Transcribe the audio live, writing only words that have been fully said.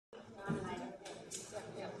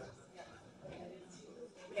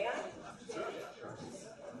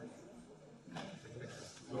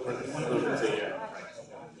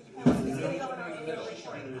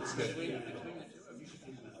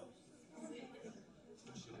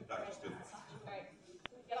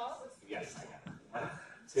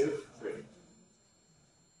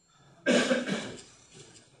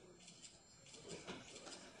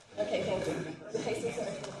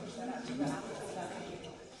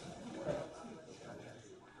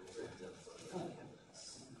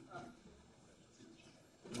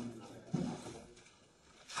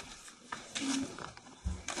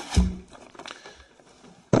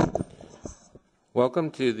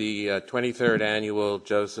Welcome to the 23rd Annual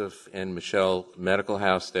Joseph and Muschel Medical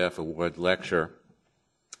House Staff Award Lecture.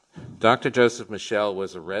 Dr. Joseph Muschel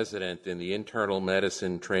was a resident in the internal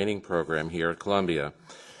medicine training program here at Columbia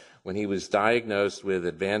when he was diagnosed with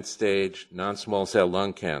advanced stage non-small cell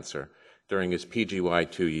lung cancer during his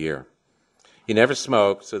PGY2 year. He never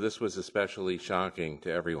smoked, so this was especially shocking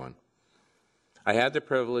to everyone. I had the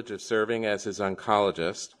privilege of serving as his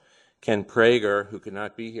oncologist. Ken Prager, who could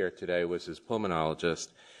not be here today, was his pulmonologist,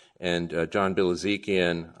 and John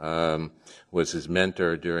Bilezikian was his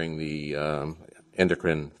mentor during the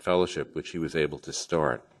endocrine fellowship, which he was able to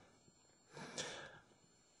start.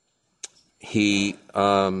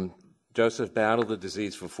 Joseph battled the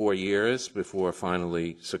disease for 4 years before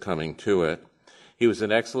finally succumbing to it. He was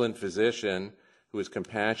an excellent physician who was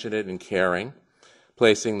compassionate and caring,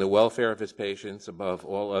 placing the welfare of his patients above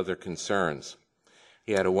all other concerns.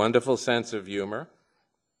 He had a wonderful sense of humor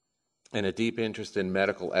and a deep interest in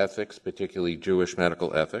medical ethics, particularly Jewish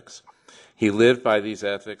medical ethics. He lived by these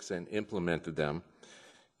ethics and implemented them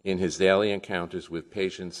in his daily encounters with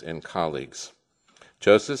patients and colleagues.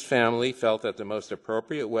 Joseph's family felt that the most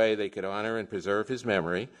appropriate way they could honor and preserve his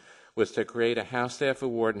memory was to create a house staff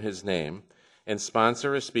award in his name and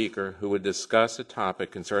sponsor a speaker who would discuss a topic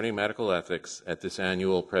concerning medical ethics at this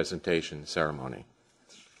annual presentation ceremony.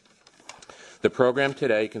 The program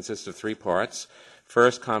today consists of 3 parts.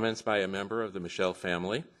 First, comments by a member of the Muschel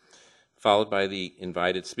family, followed by the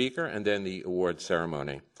invited speaker, and then the award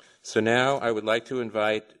ceremony. So now I would like to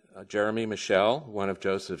invite Jeremy Muschel, one of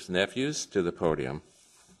Joseph's nephews, to the podium.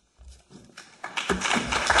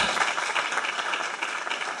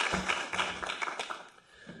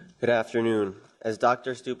 Good afternoon. As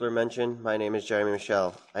Dr. Stupler mentioned, my name is Jeremy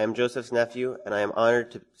Muschel. I am Joseph's nephew, and I am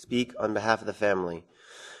honored to speak on behalf of the family.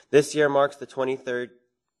 This year marks the 23rd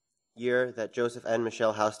year that Joseph N.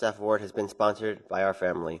 Muschel House Staff Award has been sponsored by our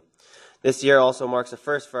family. This year also marks a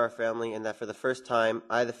first for our family in that for the first time,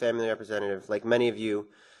 I, the family representative, like many of you,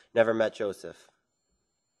 never met Joseph.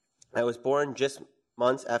 I was born just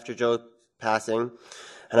months after Joe's passing,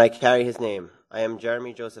 and I carry his name. I am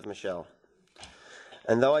Jeremy Joseph Muschel.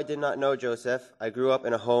 And though I did not know Joseph, I grew up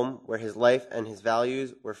in a home where his life and his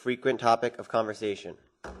values were a frequent topic of conversation.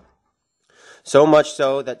 So much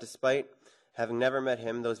so that despite having never met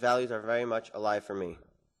him, those values are very much alive for me.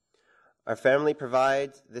 Our family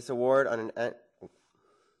provides this award on an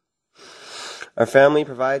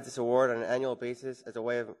annual basis as a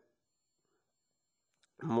way of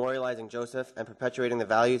memorializing Joseph and perpetuating the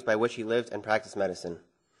values by which he lived and practiced medicine.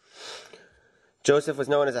 Joseph was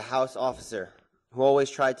known as a house officer who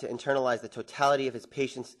always tried to internalize the totality of his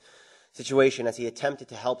patient's situation as he attempted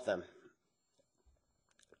to help them.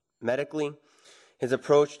 Medically, his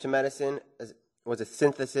approach to medicine was a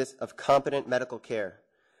synthesis of competent medical care,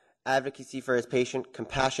 advocacy for his patient,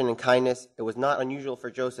 compassion and kindness. It was not unusual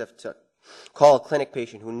for Joseph to call a clinic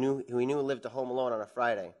patient who he knew lived at home alone on a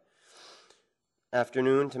Friday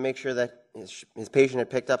afternoon to make sure that his patient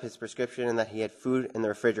had picked up his prescription and that he had food in the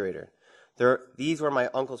refrigerator. These were my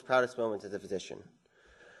uncle's proudest moments as a physician.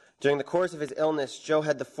 During the course of his illness, Joe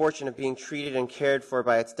had the fortune of being treated and cared for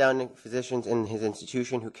by outstanding physicians in his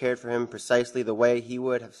institution who cared for him precisely the way he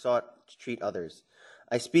would have sought to treat others.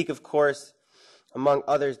 I speak, of course, among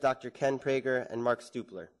others, Dr. Ken Prager and Mark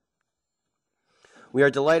Stupler. We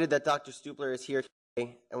are delighted that Dr. Stupler is here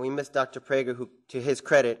today, and we miss Dr. Prager, who, to his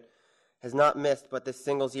credit, has not missed but this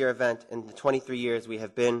singles-year event in the 23 years we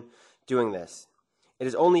have been doing this. It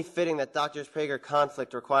is only fitting that Dr. Prager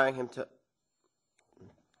conflict requiring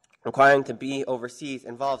to be overseas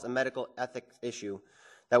involves a medical ethics issue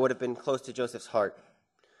that would have been close to Joseph's heart.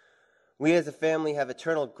 We as a family have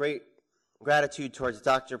eternal great gratitude towards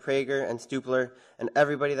Dr. Prager and Stupler and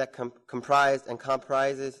everybody that comprises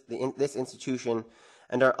this institution,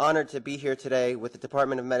 and are honored to be here today with the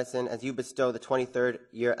Department of Medicine as you bestow the 23rd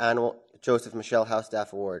year annual Joseph Muschel House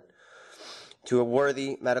Staff Award to a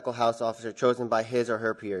worthy medical house officer chosen by his or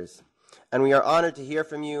her peers. And we are honored to hear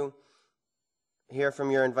from your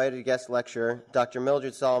invited guest lecturer, Dr.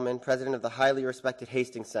 Mildred Solomon, president of the highly respected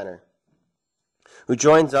Hastings Center, who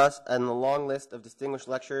joins us on the long list of distinguished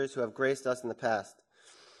lecturers who have graced us in the past.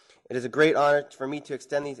 It is a great honor for me to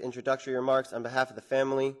extend these introductory remarks on behalf of the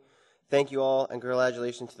family. Thank you all, and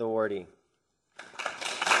congratulations to the awardee.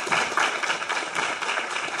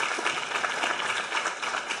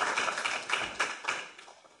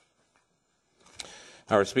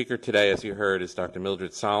 Our speaker today, as you heard, is Dr.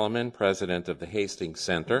 Mildred Solomon, president of the Hastings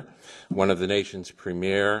Center, one of the nation's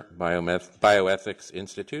premier bioethics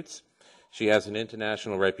institutes. She has an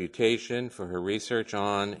international reputation for her research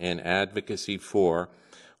on and advocacy for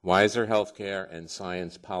wiser healthcare and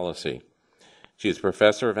science policy. She is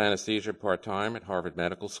professor of anesthesia part-time at Harvard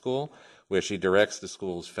Medical School, where she directs the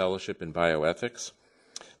school's fellowship in bioethics.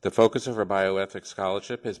 The focus of her bioethics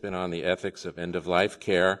scholarship has been on the ethics of end-of-life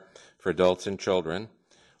care for adults and children,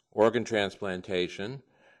 organ transplantation,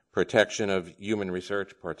 protection of human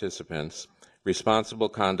research participants, responsible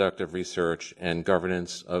conduct of research, and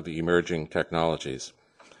governance of emerging technologies.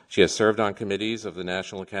 She has served on committees of the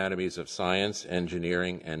National Academies of Science,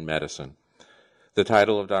 Engineering, and Medicine. The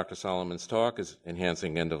title of Dr. Solomon's talk is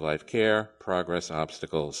Enhancing End-of-Life Care, Progress,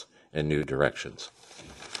 Obstacles, and New Directions.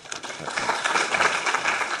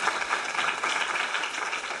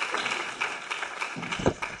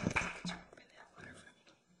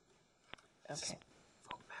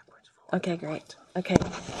 Okay, great. Okay,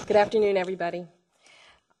 good afternoon, everybody.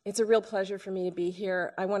 It's a real pleasure for me to be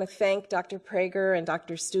here. I want to thank Dr. Prager and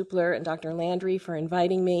Dr. Stupler and Dr. Landry for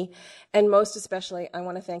inviting me, and most especially, I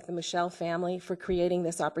want to thank the Muschel family for creating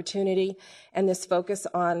this opportunity and this focus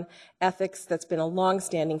on ethics that's been a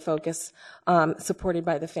long-standing focus supported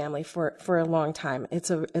by the family for a long time. It's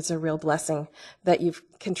a real blessing that you've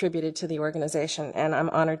contributed to the organization, and I'm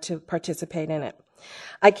honored to participate in it.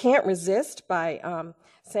 I can't resist by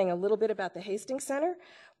saying a little bit about the Hastings Center.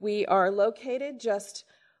 We are located just,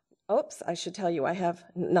 I should tell you I have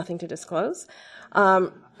nothing to disclose,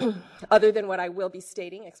 other than what I will be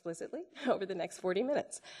stating explicitly over the next 40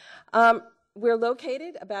 minutes. We're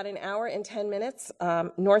located about an hour and 10 minutes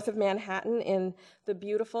north of Manhattan in the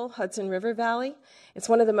beautiful Hudson River Valley. It's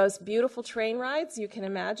one of the most beautiful train rides you can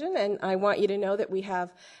imagine, and I want you to know that we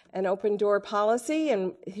have an open door policy,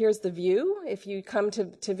 and here's the view if you come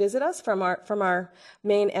to visit us from our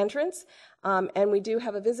main entrance. And we do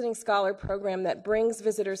have a visiting scholar program that brings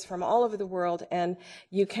visitors from all over the world, and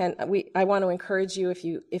I want to encourage you,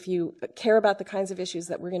 if you care about the kinds of issues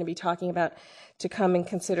that we're going to be talking about, to come and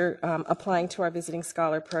consider applying to our visiting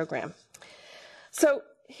scholar program. So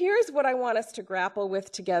here's what I want us to grapple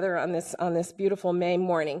with together on this beautiful May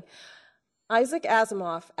morning. Isaac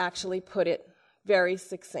Asimov actually put it very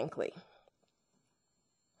succinctly.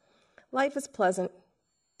 Life is pleasant,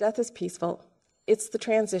 death is peaceful. It's the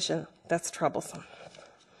transition that's troublesome.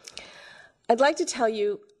 I'd like to tell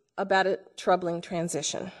you about a troubling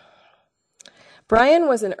transition. Brian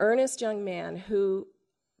was an earnest young man who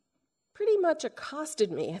pretty much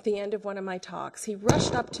accosted me at the end of one of my talks. He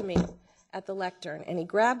rushed up to me at the lectern and he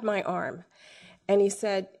grabbed my arm and he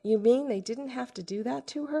said, "You mean they didn't have to do that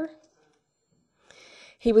to her?"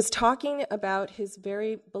 He was talking about his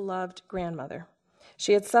very beloved grandmother.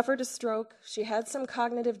 She had suffered a stroke, she had some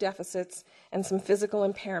cognitive deficits and some physical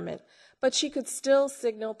impairment, but she could still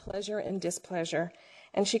signal pleasure and displeasure,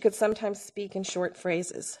 and she could sometimes speak in short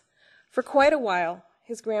phrases. For quite a while,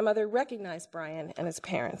 his grandmother recognized Brian and his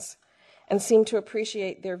parents and seemed to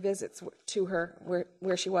appreciate their visits to her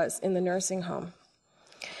where she was in the nursing home.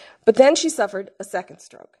 But then she suffered a second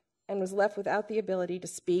stroke and was left without the ability to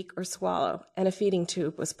speak or swallow, and a feeding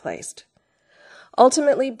tube was placed.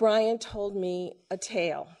 Ultimately, Brian told me a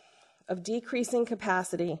tale of decreasing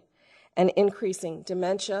capacity and increasing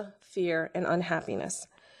dementia, fear, and unhappiness.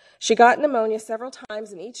 She got pneumonia several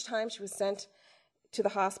times, and each time she was sent to the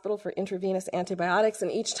hospital for intravenous antibiotics,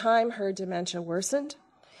 and each time her dementia worsened,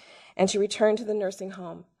 and she returned to the nursing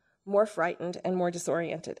home more frightened and more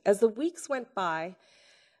disoriented. As the weeks went by,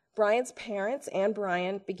 Brian's parents and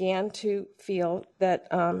Brian began to feel that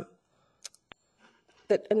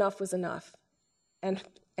that enough was enough.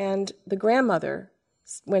 And the grandmother,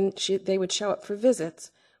 when they would show up for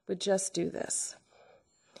visits, would just do this,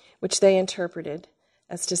 which they interpreted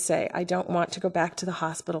as to say, "I don't want to go back to the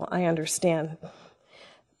hospital. I understand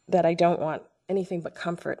that I don't want anything but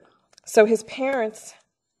comfort." So his parents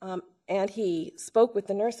and he spoke with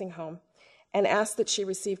the nursing home and asked that she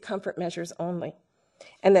receive comfort measures only,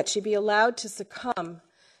 and that she be allowed to succumb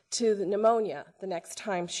to the pneumonia the next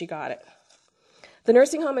time she got it. The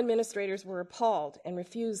nursing home administrators were appalled and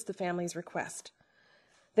refused the family's request.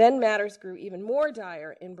 Then matters grew even more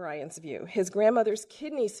dire in Brian's view. His grandmother's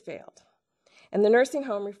kidneys failed, and the nursing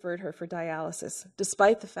home referred her for dialysis,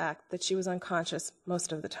 despite the fact that she was unconscious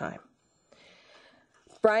most of the time.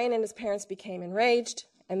 Brian and his parents became enraged,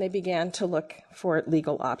 and they began to look for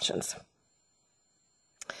legal options.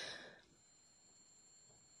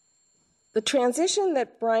 The transition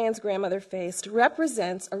that Brian's grandmother faced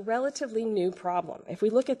represents a relatively new problem. If we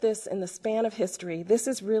look at this in the span of history, this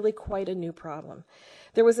is really quite a new problem.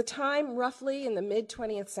 There was a time, roughly in the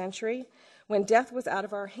mid-20th century, when death was out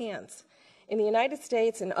of our hands. In the United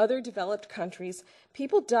States and other developed countries,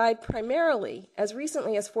 people died primarily as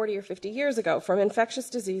recently as 40 or 50 years ago from infectious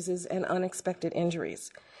diseases and unexpected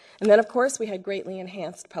injuries. And then, of course, we had greatly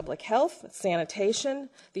enhanced public health, sanitation,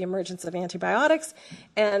 the emergence of antibiotics,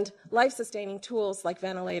 and life-sustaining tools like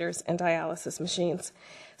ventilators and dialysis machines,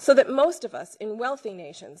 so that most of us in wealthy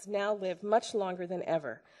nations now live much longer than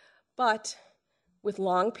ever, but with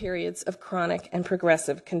long periods of chronic and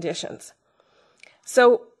progressive conditions.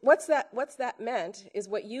 So what's that meant is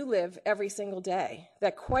what you live every single day,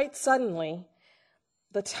 that quite suddenly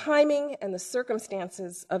the timing and the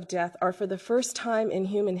circumstances of death are for the first time in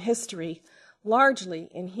human history largely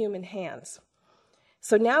in human hands.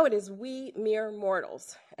 So now it is we mere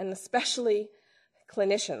mortals, and especially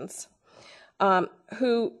clinicians,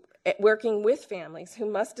 who working with families who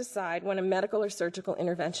must decide when a medical or surgical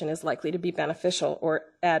intervention is likely to be beneficial or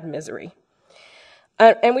add misery.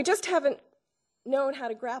 And we just haven't known how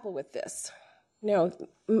to grapple with this.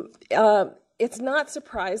 It's not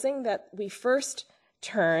surprising that we first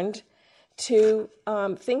turned to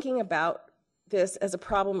thinking about this as a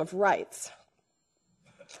problem of rights.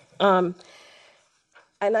 And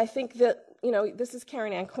I think that, this is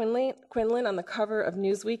Karen Ann Quinlan on the cover of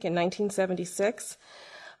Newsweek in 1976.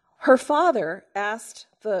 Her father asked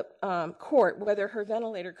the court whether her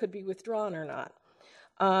ventilator could be withdrawn or not.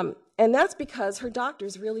 And that's because her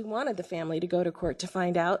doctors really wanted the family to go to court to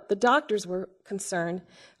find out. The doctors were concerned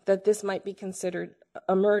that this might be considered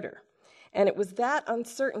a murder. And it was that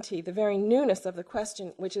uncertainty, the very newness of the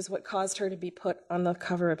question, which is what caused her to be put on the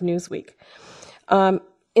cover of Newsweek.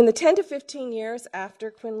 In the 10 to 15 years after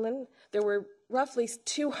Quinlan, there were roughly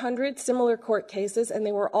 200 similar court cases, and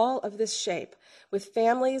they were all of this shape, with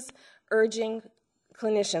families urging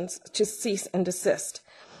clinicians to cease and desist.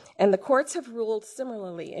 And the courts have ruled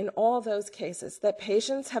similarly in all those cases that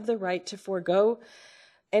patients have the right to forego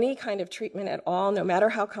any kind of treatment at all, no matter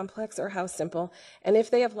how complex or how simple. And if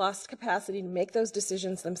they have lost capacity to make those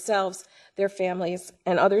decisions themselves, their families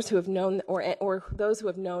and others who have known, or those who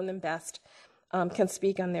have known them best, can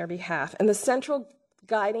speak on their behalf. And the central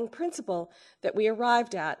guiding principle that we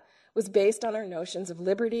arrived at was based on our notions of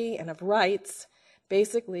liberty and of rights,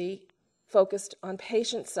 basically focused on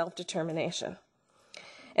patient self-determination.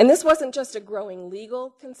 And this wasn't just a growing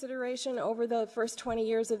legal consideration over the first 20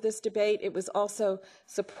 years of this debate. It was also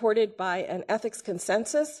supported by an ethics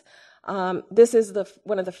consensus. This is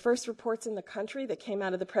one of the first reports in the country that came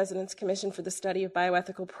out of the President's Commission for the Study of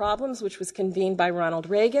Bioethical Problems, which was convened by Ronald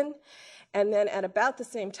Reagan. And then at about the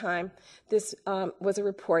same time, this was a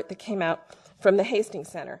report that came out from the Hastings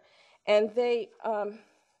Center. And they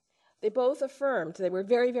both affirmed, they were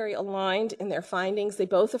very, very aligned in their findings, they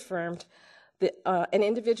both affirmed an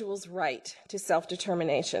individual's right to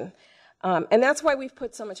self-determination. And that's why we've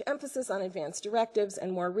put so much emphasis on advanced directives,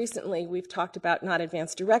 and more recently we've talked about not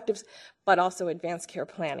advanced directives, but also advanced care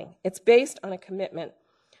planning. It's based on a commitment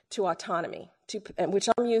to autonomy, which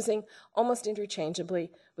I'm using almost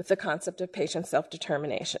interchangeably with the concept of patient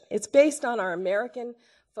self-determination. It's based on our American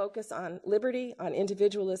focus on liberty, on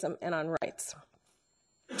individualism, and on rights.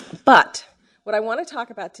 But what I want to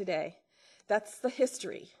talk about today, that's the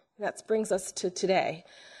history. That brings us to today.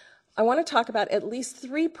 I want to talk about at least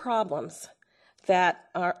 3 problems that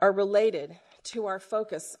are related to our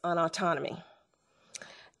focus on autonomy.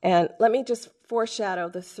 And let me just foreshadow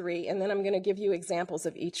the 3, and then I'm going to give you examples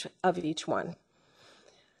of each one.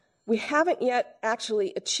 We haven't yet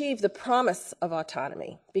actually achieved the promise of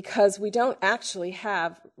autonomy because we don't actually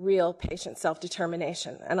have real patient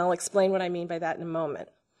self-determination, and I'll explain what I mean by that in a moment.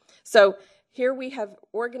 So here we have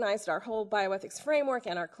organized our whole bioethics framework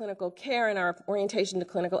and our clinical care and our orientation to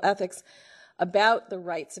clinical ethics about the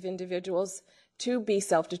rights of individuals to be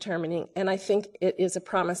self-determining, and I think it is a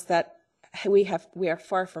promise that we are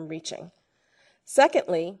far from reaching.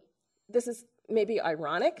 Secondly, this is maybe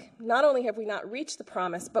ironic. Not only have we not reached the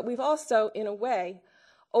promise, but we've also, in a way,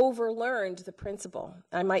 overlearned the principle.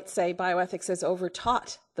 I might say bioethics has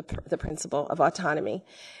overtaught the principle of autonomy,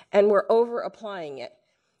 and we're over-applying it.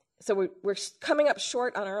 So we're coming up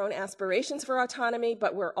short on our own aspirations for autonomy,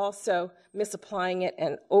 but we're also misapplying it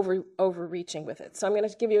and overreaching with it. So I'm going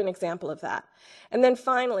to give you an example of that. And then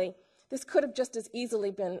finally, this could have just as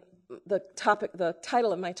easily been the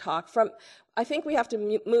title of my talk. I think we have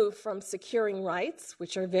to move from securing rights,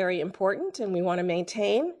 which are very important and we want to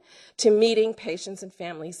maintain, to meeting patients' and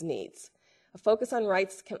families' needs. A focus on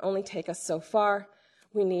rights can only take us so far.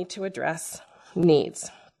 We need to address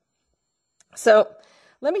needs. So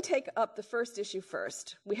let me take up the first issue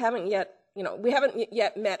first. We haven't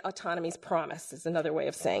yet met autonomy's promise, is another way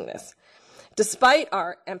of saying this. Despite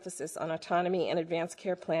our emphasis on autonomy and advanced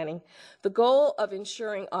care planning, the goal of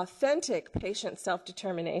ensuring authentic patient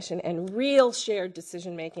self-determination and real shared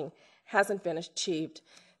decision-making hasn't been achieved,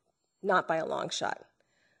 not by a long shot.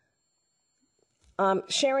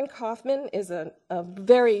 Sharon Kaufman is a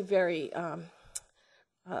very, very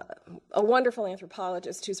a wonderful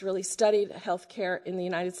anthropologist who's really studied healthcare in the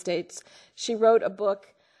United States. She wrote a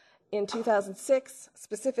book in 2006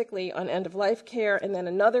 specifically on end-of-life care, and then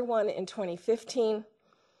another one in 2015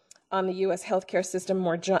 on the U.S. healthcare system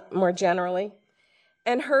more generally.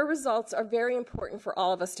 And her results are very important for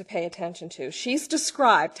all of us to pay attention to. She's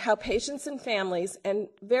described how patients and families, and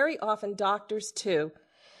very often doctors too,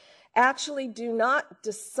 actually do not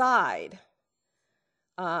decide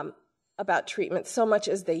about treatment so much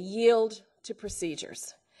as they yield to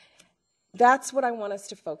procedures. That's what I want us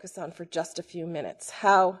to focus on for just a few minutes,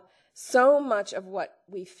 how so much of what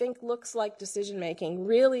we think looks like decision-making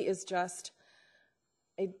really is just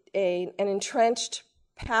an entrenched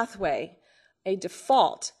pathway, a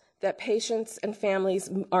default that patients and families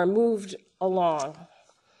are moved along.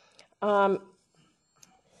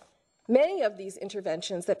 Many of these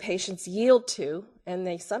interventions that patients yield to, and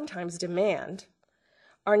they sometimes demand,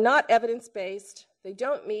 are not evidence-based, they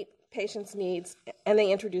don't meet patients' needs, and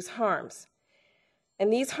they introduce harms.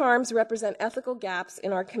 And these harms represent ethical gaps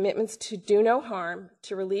in our commitments to do no harm,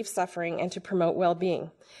 to relieve suffering, and to promote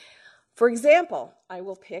well-being. For example, I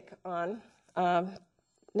will pick on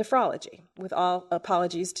nephrology, with all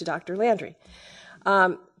apologies to Dr. Landry.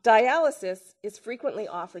 Dialysis is frequently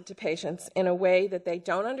offered to patients in a way that they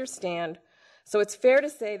don't understand, so it's fair to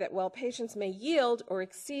say that while patients may yield or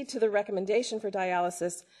accede to the recommendation for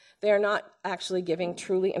dialysis, they are not actually giving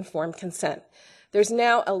truly informed consent. There's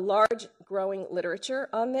now a large growing literature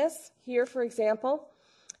on this. Here, for example,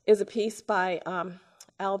 is a piece by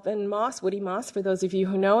Alvin Moss, Woody Moss, for those of you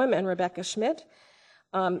who know him, and Rebecca Schmidt.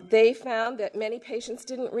 They found that many patients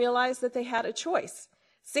didn't realize that they had a choice.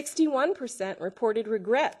 61% reported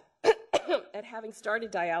regret at having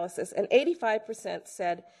started dialysis, and 85%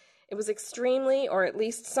 said it was extremely, or at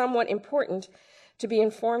least somewhat important, to be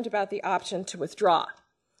informed about the option to withdraw.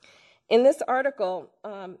 In this article,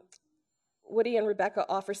 Woody and Rebecca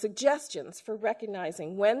offer suggestions for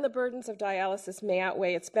recognizing when the burdens of dialysis may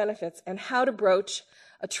outweigh its benefits and how to broach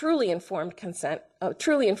a truly informed consent, a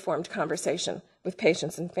truly informed conversation with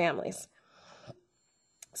patients and families.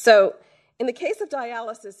 So, in the case of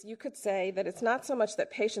dialysis, you could say that it's not so much that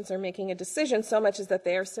patients are making a decision so much as that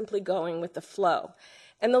they are simply going with the flow.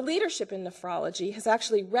 And the leadership in nephrology has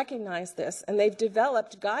actually recognized this, and they've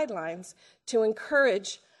developed guidelines to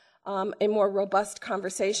encourage a more robust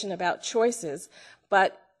conversation about choices,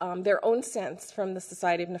 but their own sense from the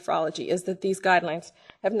Society of Nephrology is that these guidelines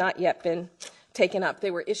have not yet been taken up.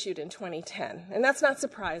 They were issued in 2010. And that's not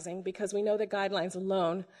surprising because we know that guidelines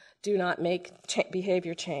alone do not make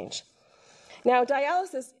behavior change. Now,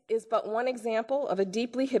 dialysis is but one example of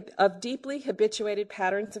deeply habituated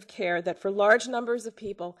patterns of care that for large numbers of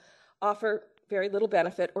people offer very little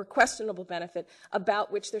benefit or questionable benefit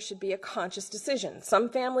about which there should be a conscious decision. Some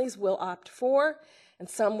families will opt for and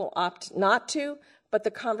some will opt not to, but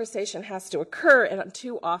the conversation has to occur, and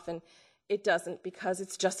too often it doesn't because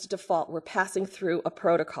it's just a default. We're passing through a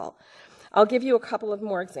protocol. I'll give you a couple of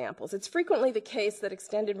more examples. It's frequently the case that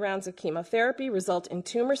extended rounds of chemotherapy result in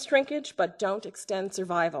tumor shrinkage but don't extend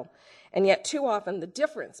survival. And yet too often the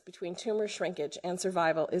difference between tumor shrinkage and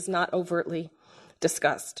survival is not overtly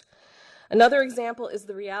discussed. Another example is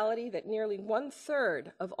the reality that nearly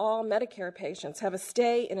 1/3 of all Medicare patients have a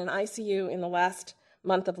stay in an ICU in the last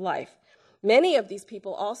month of life. Many of these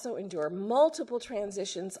people also endure multiple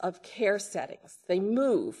transitions of care settings. They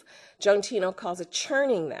move. Joan Tino calls it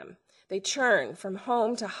churning them. They churn from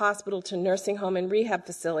home to hospital to nursing home and rehab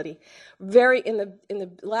facility in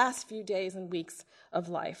the last few days and weeks of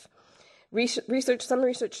life. Some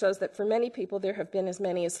research shows that for many people there have been as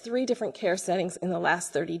many as 3 different care settings in the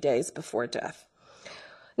last 30 days before death.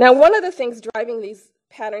 Now, one of the things driving these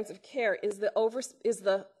patterns of care is the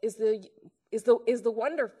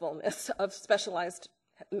wonderfulness of specialized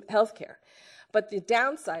health care. But the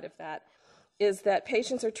downside of that is that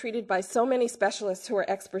patients are treated by so many specialists who are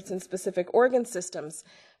experts in specific organ systems,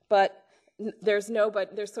 but there's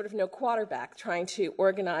sort of no quarterback trying to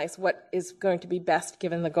organize what is going to be best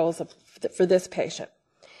given the goals for this patient.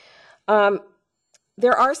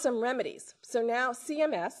 There are some remedies. So now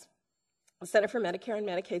CMS, the Center for Medicare and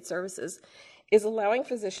Medicaid Services, is allowing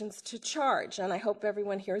physicians to charge, and I hope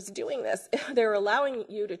everyone here is doing this. They're allowing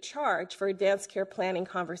you to charge for advanced care planning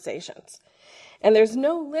conversations. And there's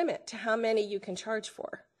no limit to how many you can charge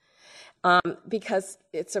for. because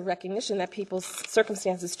it's a recognition that people's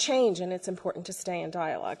circumstances change and it's important to stay in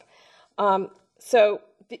dialogue. There's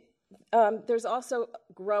also a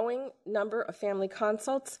growing number of family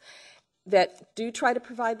consults that do try to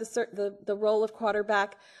provide the role of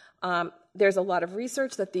quarterback. There's a lot of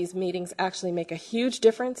research that these meetings actually make a huge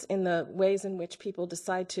difference in the ways in which people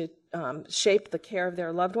decide to shape the care of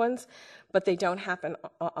their loved ones, but they don't happen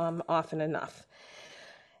often enough.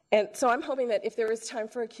 And so I'm hoping that if there is time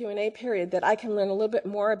for a Q&A period, that I can learn a little bit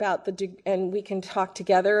more about and we can talk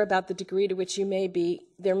together about the degree to which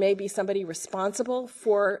there may be somebody responsible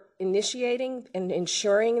for initiating and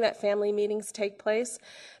ensuring that family meetings take place,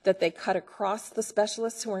 that they cut across the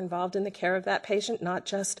specialists who are involved in the care of that patient, not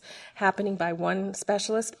just happening by one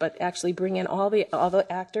specialist, but actually bring in all the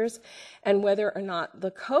actors, and whether or not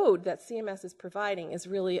the code that CMS is providing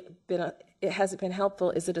has it been helpful?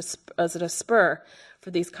 Is it a spur for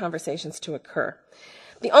these conversations to occur?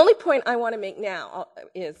 The only point I want to make now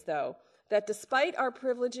is, though, that despite our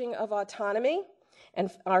privileging of autonomy and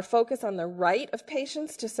our focus on the right of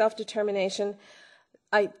patients to self-determination,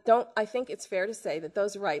 I think it's fair to say that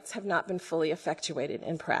those rights have not been fully effectuated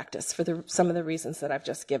in practice for some of the reasons that I've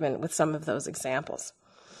just given with some of those examples.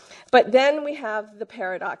 But then we have the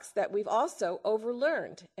paradox that we've also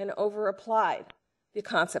overlearned and over-applied the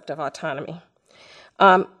concept of autonomy.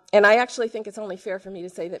 And I actually think it's only fair for me to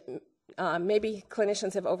say that maybe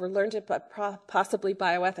clinicians have overlearned it, but possibly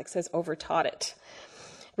bioethics has overtaught it.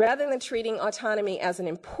 Rather than treating autonomy as an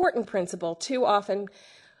important principle, too often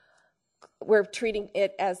we're treating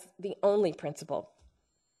it as the only principle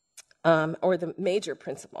or the major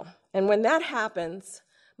principle. And when that happens,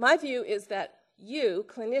 my view is that you,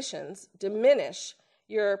 clinicians, diminish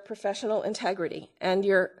your professional integrity, and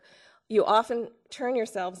you often turn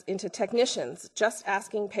yourselves into technicians, just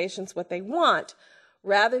asking patients what they want,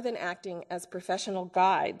 rather than acting as professional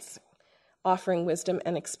guides, offering wisdom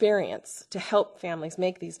and experience to help families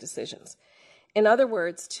make these decisions. In other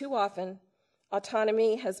words, too often,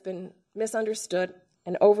 autonomy has been misunderstood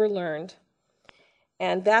and overlearned,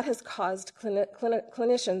 and that has caused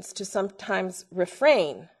clinicians to sometimes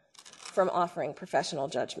refrain from offering professional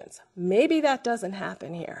judgments. Maybe that doesn't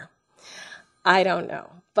happen here. I don't know,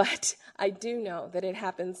 but I do know that it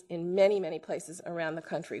happens in many, many places around the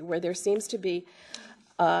country where there seems to be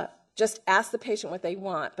just ask the patient what they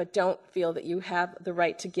want, but don't feel that you have the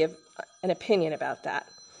right to give an opinion about that.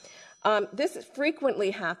 This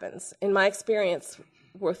frequently happens, in my experience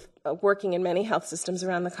with working in many health systems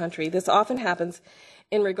around the country. This often happens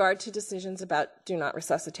in regard to decisions about do not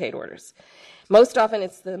resuscitate orders. Most often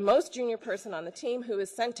it's the most junior person on the team who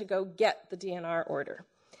is sent to go get the DNR order.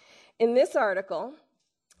 In this article,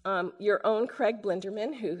 your own Craig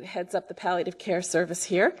Blinderman, who heads up the palliative care service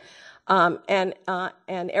here, and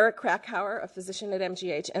Eric Krakauer, a physician at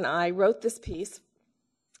MGH, and I wrote this piece.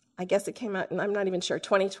 I guess it came out, and I'm not even sure,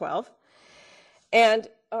 2012. And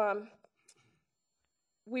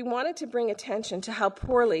we wanted to bring attention to how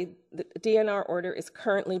poorly the DNR order is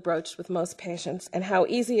currently broached with most patients, and how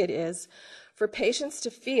easy it is for patients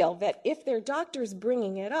to feel that if their doctor is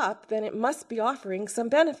bringing it up, then it must be offering some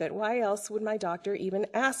benefit. Why else would my doctor even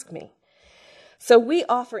ask me? So we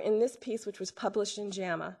offer in this piece, which was published in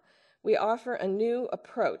JAMA, we offer a new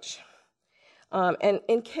approach. And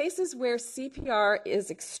in cases where CPR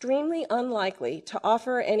is extremely unlikely to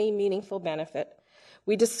offer any meaningful benefit,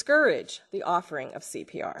 we discourage the offering of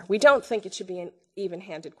CPR. We don't think it should be an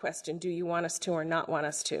even-handed question, do you want us to or not want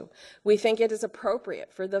us to? We think it is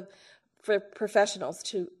appropriate for professionals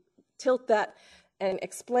to tilt that and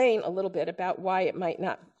explain a little bit about why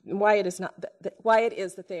it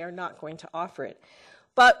is that they are not going to offer it.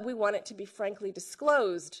 But we want it to be frankly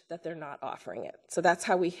disclosed that they're not offering it. So that's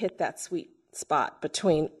how we hit that sweet spot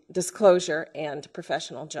between disclosure and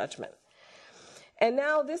professional judgment. And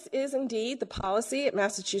now this is indeed the policy at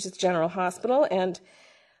Massachusetts General Hospital, and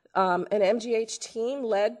an MGH team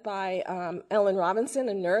led by Ellen Robinson,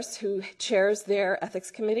 a nurse who chairs their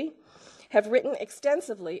ethics committee, have written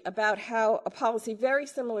extensively about how a policy very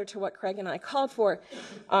similar to what Craig and I called for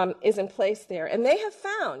is in place there. And they have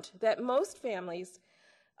found that most families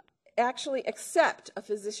actually accept a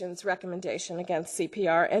physician's recommendation against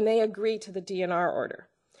CPR, and they agree to the DNR order.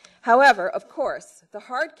 However, of course, the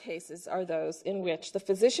hard cases are those in which the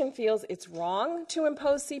physician feels it's wrong to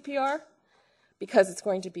impose CPR because it's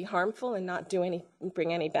going to be harmful and not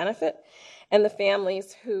bring any benefit, and the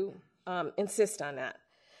families who insist on that.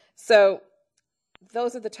 So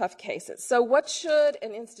those are the tough cases. So what should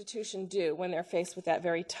an institution do when they're faced with that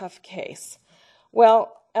very tough case?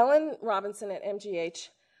 Well, Ellen Robinson at MGH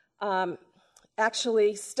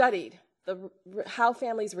actually studied how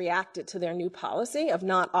families reacted to their new policy of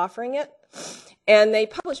not offering it. And they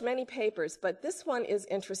published many papers, but this one is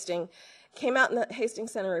interesting. Came out in the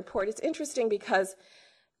Hastings Center report. It's interesting because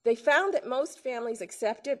they found that most families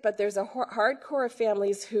accept it, but there's a hardcore of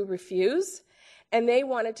families who refuse, and they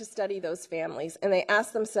wanted to study those families. And they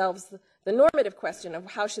asked themselves the normative question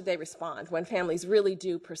of how should they respond when families really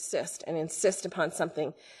do persist and insist upon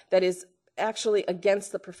something that is actually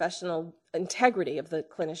against the professional integrity of the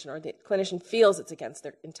clinician, or the clinician feels it's against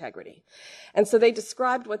their integrity. And so they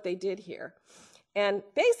described what they did here. And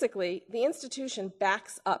basically, the institution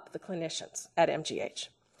backs up the clinicians at MGH.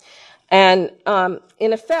 And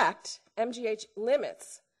in effect, MGH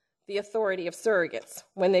limits the authority of surrogates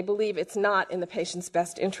when they believe it's not in the patient's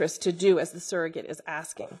best interest to do as the surrogate is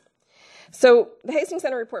asking. So the Hastings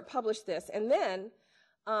Center report published this, and then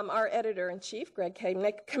our editor-in-chief, Greg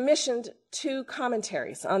Kaganick, commissioned 2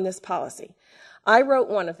 commentaries on this policy. I wrote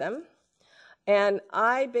one of them, and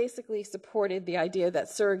I basically supported the idea that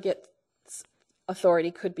surrogate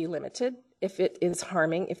authority could be limited if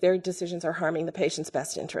their decisions are harming the patient's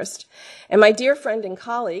best interest. And my dear friend and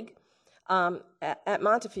colleague at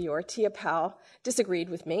Montefiore, Tia Powell, disagreed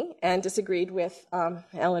with me and disagreed with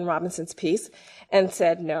Ellen Robinson's piece and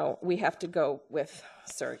said, no, we have to go with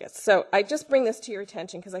surrogates. So I just bring this to your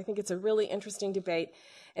attention because I think it's a really interesting debate,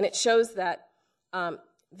 and it shows that the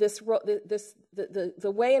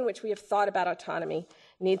way in which we have thought about autonomy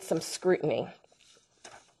needs some scrutiny.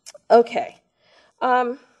 Okay.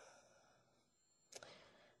 And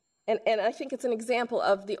I think it's an example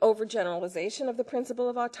of the overgeneralization of the principle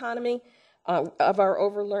of autonomy, of our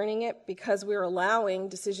overlearning it, because we're allowing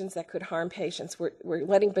decisions that could harm patients. We're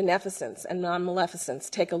letting beneficence and non-maleficence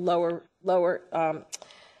take a lower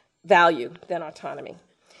value than autonomy.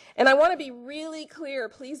 And I want to be really clear,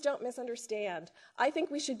 please don't misunderstand. I think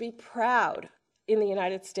we should be proud in the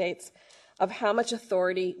United States of how much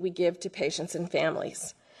authority we give to patients and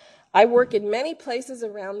families. I work in many places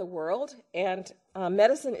around the world, and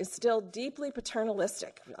medicine is still deeply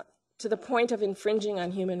paternalistic to the point of infringing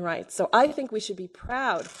on human rights. So I think we should be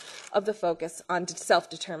proud of the focus on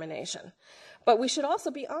self-determination. But we should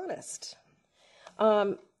also be honest.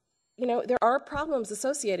 There are problems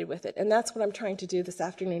associated with it, and that's what I'm trying to do this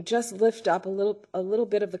afternoon, just lift up a little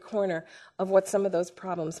bit of the corner of what some of those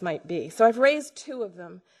problems might be. So I've raised 2 of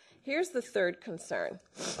them. Here's the third concern,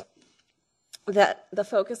 that the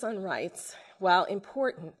focus on rights, while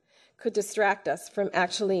important, could distract us from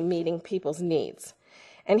actually meeting people's needs.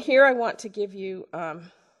 And here I want to give you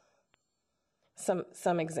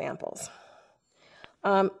some examples.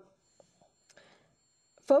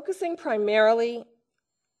 Focusing primarily,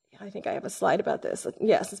 I think I have a slide about this.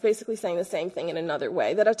 Yes, it's basically saying the same thing in another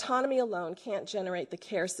way, that autonomy alone can't generate the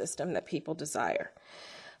care system that people desire.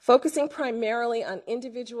 Focusing primarily on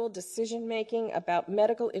individual decision-making about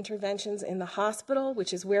medical interventions in the hospital,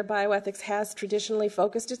 which is where bioethics has traditionally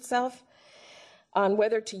focused itself, on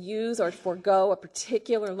whether to use or forego a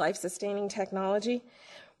particular life-sustaining technology,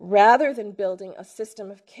 rather than building a system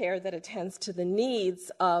of care that attends to the needs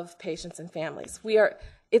of patients and families.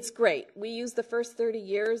 It's great. We use the first 30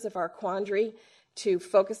 years of our quandary to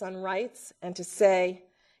focus on rights and to say,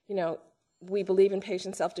 we believe in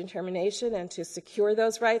patient self-determination and to secure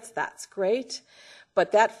those rights. That's great.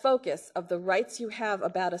 But that focus of the rights you have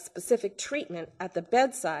about a specific treatment at the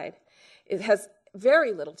bedside, it has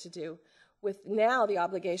very little to do with now the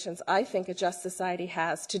obligations I think a just society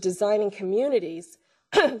has to designing communities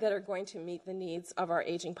that are going to meet the needs of our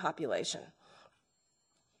aging population.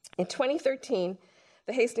 In 2013,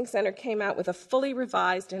 the Hastings Center came out with a fully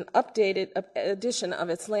revised and updated edition of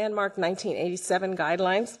its landmark 1987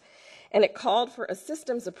 guidelines, and it called for a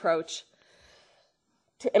systems approach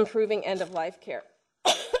to improving end-of-life care.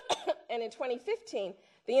 And in 2015,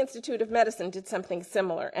 the Institute of Medicine did something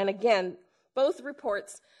similar. And again, both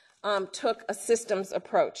reports took a systems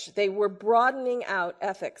approach. They were broadening out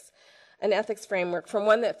an ethics framework from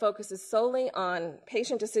one that focuses solely on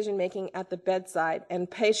patient decision-making at the bedside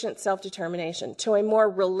and patient self-determination to a more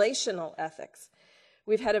relational ethics.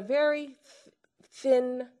 We've had a very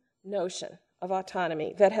thin notion of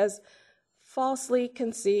autonomy that has falsely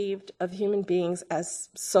conceived of human beings as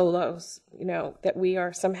solos, that we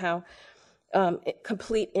are somehow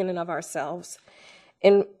complete in and of ourselves.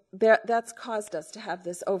 And that's caused us to have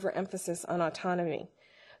this overemphasis on autonomy.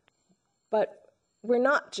 But we're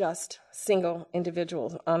not just single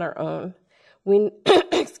individuals on our own. We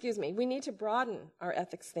need to broaden our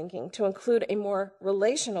ethics thinking to include a more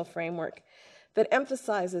relational framework that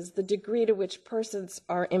emphasizes the degree to which persons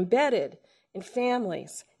are embedded in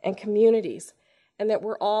families and communities and that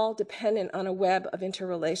we're all dependent on a web of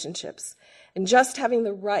interrelationships. And just having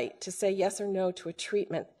the right to say yes or no to a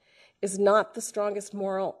treatment is not the strongest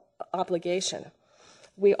moral obligation.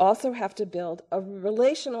 We also have to build a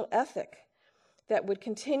relational ethic that would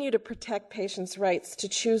continue to protect patients' rights to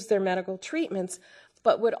choose their medical treatments,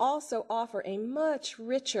 but would also offer a much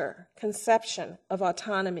richer conception of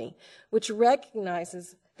autonomy, which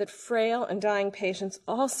recognizes that frail and dying patients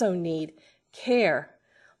also need care,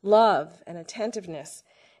 love, and attentiveness,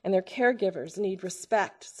 and their caregivers need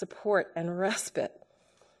respect, support, and respite.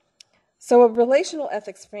 So a relational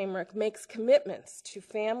ethics framework makes commitments to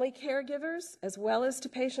family caregivers as well as to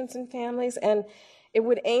patients and families, and it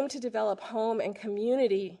would aim to develop home and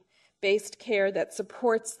community-based care that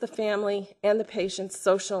supports the family and the patient's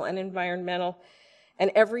social and environmental and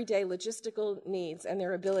everyday logistical needs and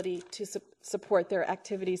their ability to support their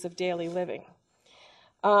activities of daily living.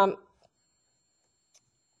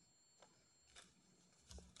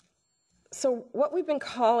 So what we've been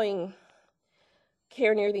calling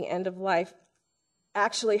care near the end of life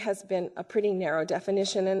actually has been a pretty narrow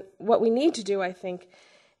definition, and what we need to do, I think,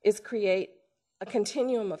 is create a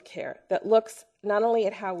continuum of care that looks not only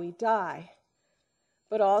at how we die,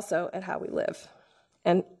 but also at how we live.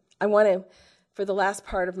 And I want to, for the last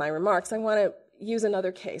part of my remarks, I want to use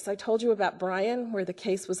another case. I told you about Brian, where the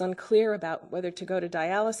case was unclear about whether to go to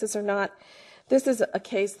dialysis or not. This is a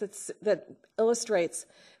case that illustrates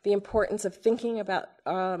the importance of thinking about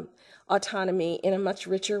autonomy in a much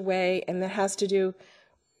richer way, and that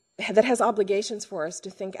has obligations for us to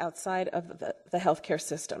think outside of the healthcare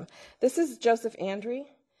system. This is Joseph Andry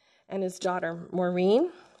and his daughter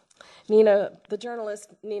Maureen. The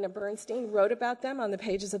journalist Nina Bernstein wrote about them on the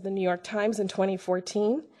pages of the New York Times in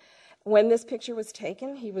 2014. When this picture was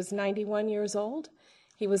taken, he was 91 years old.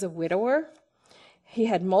 He was a widower. He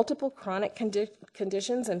had multiple chronic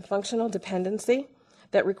conditions and functional dependency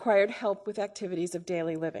that required help with activities of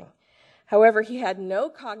daily living. However, he had no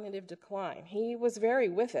cognitive decline. He was very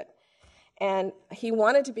with it. And he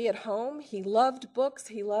wanted to be at home. He loved books.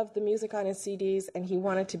 He loved the music on his CDs, and he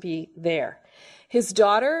wanted to be there. His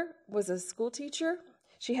daughter was a school teacher.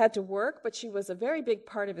 She had to work, but she was a very big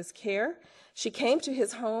part of his care. She came to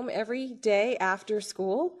his home every day after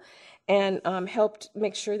school and helped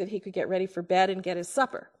make sure that he could get ready for bed and get his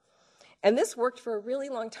supper. And this worked for a really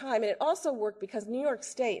long time, and it also worked because New York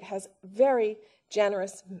State has very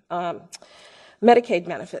generous Medicaid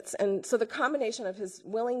benefits. And so the combination of his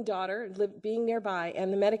willing daughter being nearby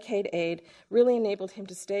and the Medicaid aid really enabled him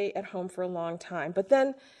to stay at home for a long time. But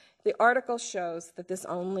then the article shows that this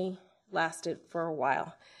only lasted for a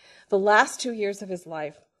while. The last 2 years of his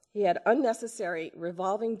life, he had unnecessary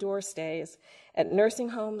revolving door stays at nursing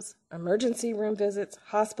homes, emergency room visits,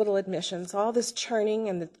 hospital admissions, all this churning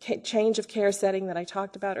and the change of care setting that I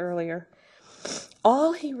talked about earlier.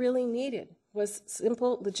 All he really needed was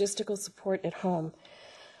simple logistical support at home.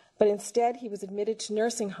 But instead, he was admitted to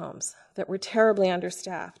nursing homes that were terribly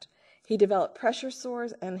understaffed. He developed pressure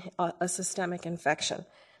sores and a systemic infection.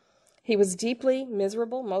 He was deeply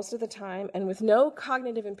miserable most of the time, and with no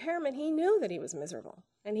cognitive impairment, he knew that he was miserable.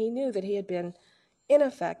 And he knew that he had been, in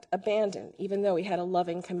effect, abandoned, even though he had a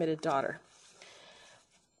loving, committed daughter.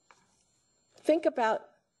 Think about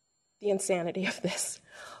the insanity of this.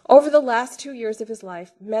 Over the last 2 years of his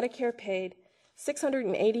life, Medicare paid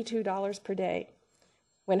 $682 per day,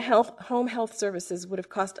 when home health services would have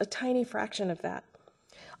cost a tiny fraction of that.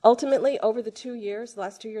 Ultimately, over the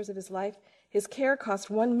last 2 years of his life, his care cost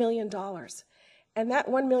 $1 million. And that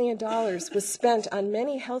 $1 million was spent on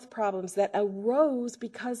many health problems that arose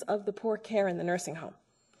because of the poor care in the nursing home.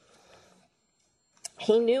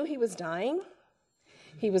 He knew he was dying.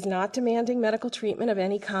 He was not demanding medical treatment of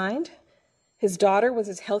any kind. His daughter was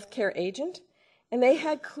his health care agent, and they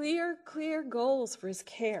had clear goals for his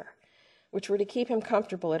care, which were to keep him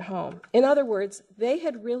comfortable at home. In other words, they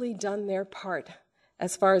had really done their part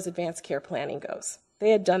as far as advanced care planning goes. They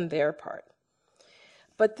had done their part.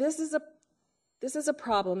 But this is a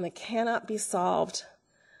problem that cannot be solved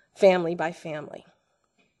family by family.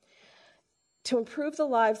 To improve the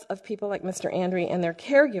lives of people like Mr. Andry and their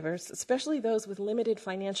caregivers, especially those with limited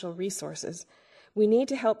financial resources, we need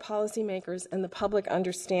to help policymakers and the public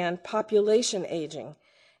understand population aging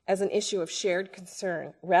as an issue of shared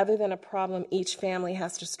concern rather than a problem each family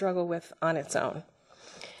has to struggle with on its own.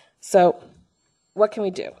 So, what can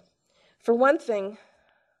we do? For one thing,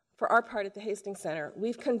 for our part at the Hastings Center,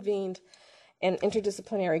 we've convened an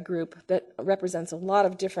interdisciplinary group that represents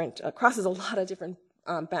crosses a lot of different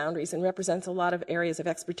boundaries and represents a lot of areas of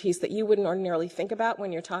expertise that you wouldn't ordinarily think about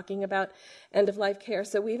when you're talking about end-of-life care.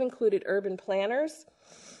 So we've included urban planners,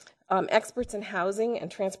 experts in housing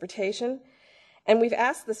and transportation, And we've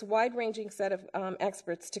asked this wide-ranging set of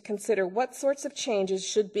experts to consider what sorts of changes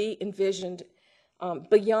should be envisioned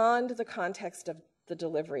beyond the context of the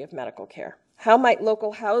delivery of medical care. How might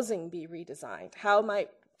local housing be redesigned? How might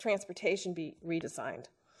transportation be redesigned?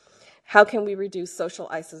 How can we reduce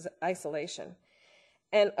social isolation?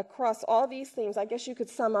 And across all these themes, I guess you could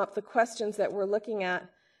sum up the questions that we're looking at.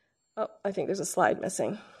 Oh, I think there's a slide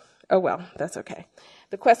missing. Oh, well, that's okay.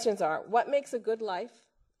 The questions are, what makes a good life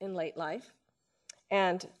in late life?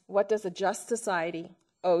 And what does a just society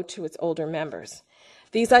owe to its older members?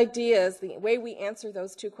 These ideas, the way we answer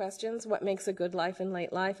those two questions, what makes a good life in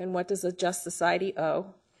late life, and what does a just society owe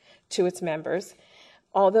to its members,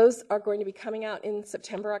 all those are going to be coming out in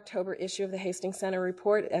September-October issue of the Hastings Center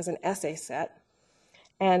report as an essay set.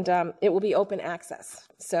 And it will be open access.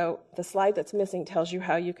 So the slide that's missing tells you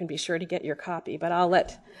how you can be sure to get your copy, but I'll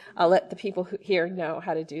let the people here know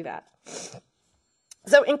how to do that.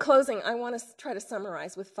 So in closing, I want to try to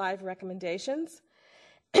summarize with 5 recommendations.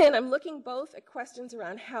 And I'm looking both at questions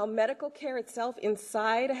around how medical care itself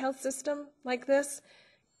inside a health system like this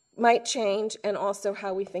might change, and also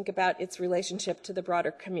how we think about its relationship to the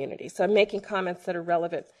broader community. So I'm making comments that are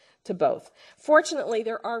relevant to both. Fortunately,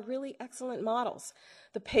 there are really excellent models.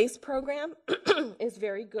 The PACE program is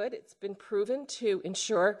very good. It's been proven to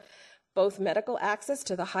ensure both medical access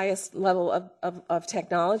to the highest level of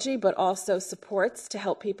technology, but also supports to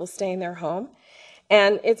help people stay in their home.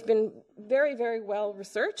 And it's been very, very well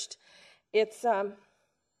researched. It's,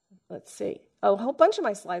 let's see, oh, a whole bunch of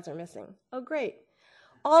my slides are missing. Oh, great.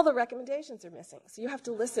 All the recommendations are missing, so you have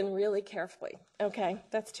to listen really carefully. Okay,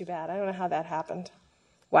 that's too bad. I don't know how that happened.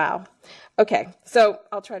 Wow. Okay, so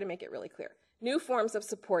I'll try to make it really clear. New forms of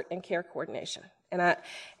support and care coordination.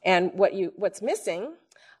 And what's missing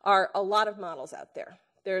are a lot of models out there.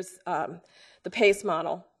 There's the PACE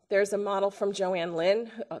model. There's a model from Joanne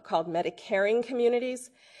Lynn called Medicaring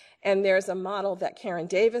Communities. And there's a model that Karen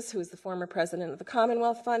Davis, who is the former president of the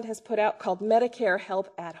Commonwealth Fund, has put out called Medicare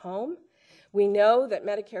Help at Home. We know that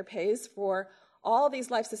Medicare pays for all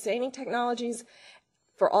these life-sustaining technologies,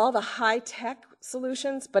 for all the high-tech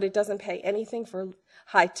solutions, but it doesn't pay anything for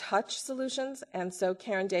high-touch solutions. And so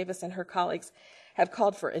Karen Davis and her colleagues have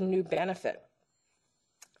called for a new benefit.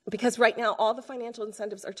 Because right now, all the financial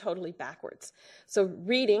incentives are totally backwards. So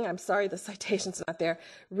reading, I'm sorry the citation's not there,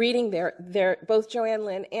 reading both Joanne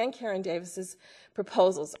Lynn and Karen Davis's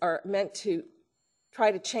proposals are meant to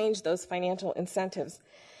try to change those financial incentives.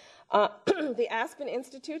 The Aspen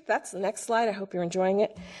Institute, that's the next slide, I hope you're enjoying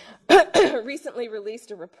it, recently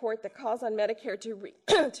released a report that calls on Medicare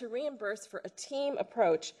to reimburse for a team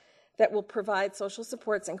approach that will provide social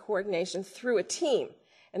supports and coordination through a team.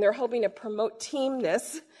 And they're hoping to promote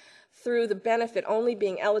teamness through the benefit only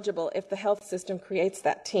being eligible if the health system creates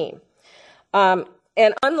that team. But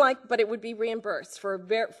it would be reimbursed for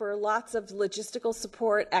lots of logistical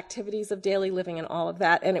support, activities of daily living, and all of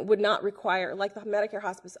that. And it would not require, unlike the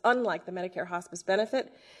Medicare hospice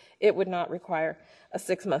benefit, it would not require a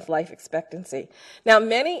 6-month life expectancy. Now,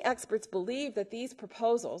 many experts believe that these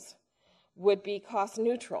proposals would be cost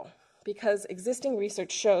neutral because existing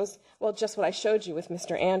research shows, well, just what I showed you with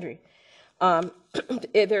Mr. Andrew.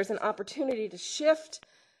 There's an opportunity to shift,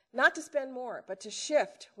 not to spend more, but to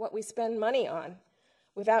shift what we spend money on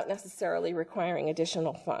without necessarily requiring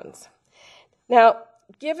additional funds. Now,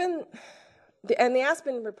 the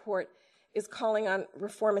Aspen report is calling on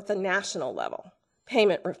reform at the national level,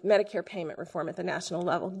 Medicare payment reform at the national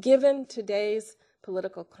level. Given today's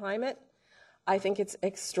political climate, I think it's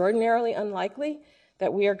extraordinarily unlikely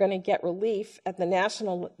that we are going to get relief at the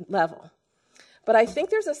national level. But I think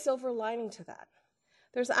there's a silver lining to that.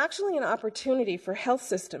 There's actually an opportunity for health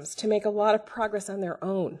systems to make a lot of progress on their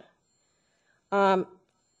own.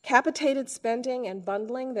 Capitated spending and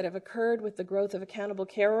bundling that have occurred with the growth of accountable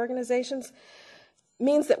care organizations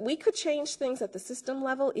means that we could change things at the system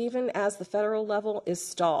level even as the federal level is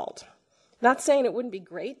stalled. Not saying it wouldn't be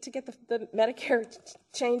great to get the Medicare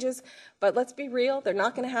changes, but let's be real, they're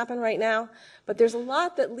not going to happen right now. But there's a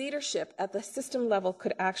lot that leadership at the system level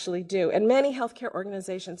could actually do, and many healthcare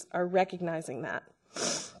organizations are recognizing that.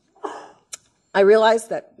 I realize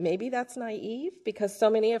that maybe that's naive because so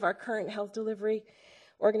many of our current health delivery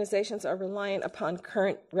organizations are reliant upon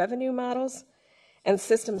current revenue models, and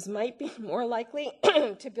systems might be more likely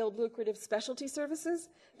to build lucrative specialty services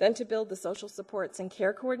than to build the social supports and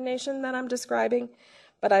care coordination that I'm describing.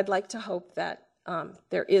 But I'd like to hope that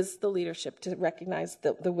there is the leadership to recognize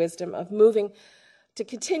the wisdom of moving, to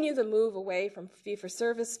continue the move away from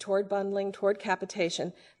fee-for-service toward bundling, toward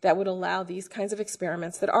capitation, that would allow these kinds of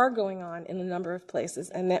experiments that are going on in a number of places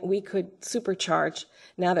and that we could supercharge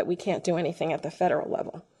now that we can't do anything at the federal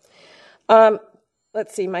level.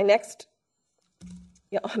 Let's see, my next,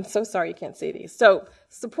 yeah, I'm so sorry you can't see these. So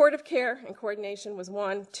supportive care and coordination was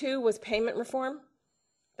 1. 2 was payment reform.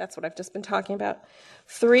 That's what I've just been talking about.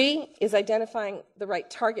 3 is identifying the right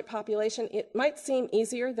target population. It might seem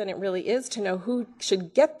easier than it really is to know who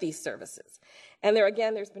should get these services. And there,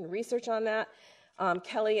 again, there's been research on that.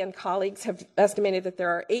 Kelly and colleagues have estimated that there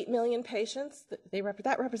are 8 million patients.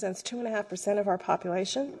 That represents 2.5% of our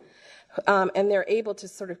population. And they're able to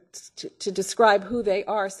sort of to describe who they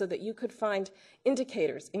are so that you could find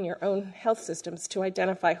indicators in your own health systems to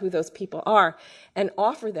identify who those people are and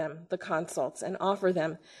offer them the consults and offer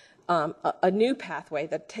them a new pathway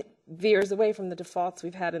that veers away from the defaults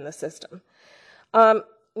we've had in the system.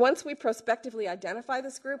 Once we prospectively identify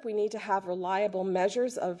this group, we need to have reliable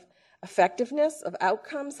measures of effectiveness, of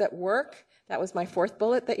outcomes that work. That was my 4th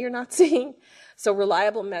bullet that you're not seeing. So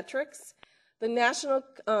reliable metrics. The National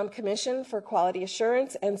Commission for Quality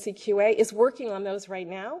Assurance, NCQA, is working on those right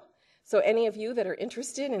now. So any of you that are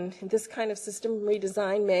interested in this kind of system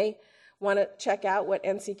redesign may want to check out what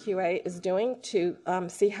NCQA is doing to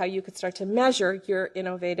see how you could start to measure your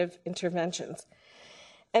innovative interventions.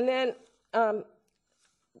 And then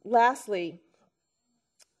lastly,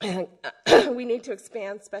 we need to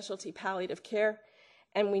expand specialty palliative care,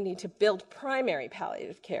 and we need to build primary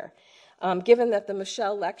palliative care. Given that the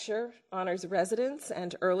Muschel Lecture honors residents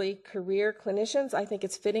and early career clinicians, I think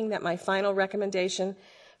it's fitting that my final recommendation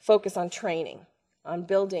focus on training, on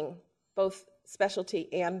building both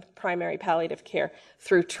specialty and primary palliative care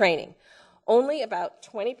through training. Only about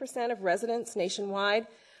 20% of residents nationwide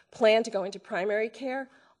plan to go into primary care.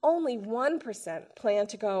 Only 1% plan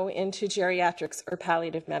to go into geriatrics or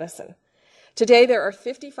palliative medicine. Today, there are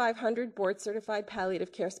 5,500 board-certified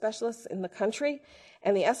palliative care specialists in the country,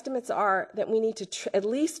 and the estimates are that we need to at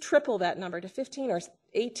least triple that number to 15 or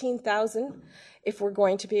 18,000 if we're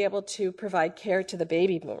going to be able to provide care to the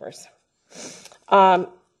baby boomers.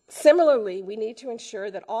 Similarly, we need to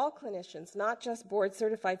ensure that all clinicians, not just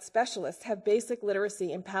board-certified specialists, have basic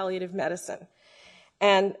literacy in palliative medicine.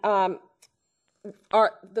 And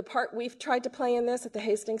the part we've tried to play in this at the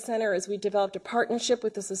Hastings Center is we developed a partnership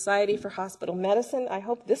with the Society for Hospital Medicine. I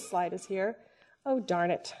hope this slide is here. Oh, darn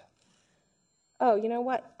it. Oh, you know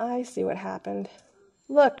what? I see what happened.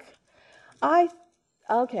 Look,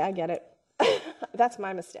 okay, I get it. That's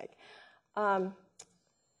my mistake.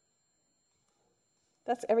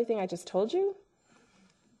 That's everything I just told you.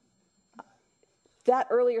 That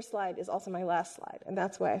earlier slide is also my last slide, and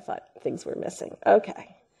that's why I thought things were missing.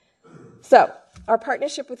 Okay. So, our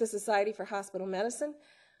partnership with the Society for Hospital Medicine,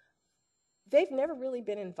 they've never really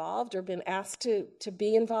been involved or been asked to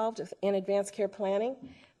be involved in advanced care planning.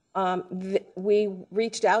 We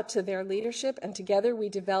reached out to their leadership, and together we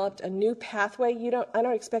developed a new pathway. I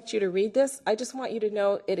don't expect you to read this. I just want you to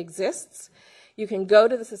know it exists. You can go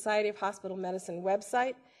to the Society of Hospital Medicine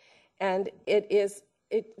website, and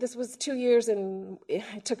this was 2 years, and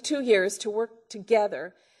it took 2 years to work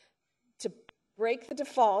together to break the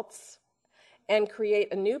defaults and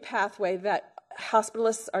create a new pathway that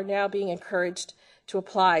hospitalists are now being encouraged to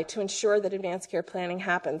apply to ensure that advanced care planning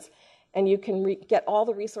happens. And you can get all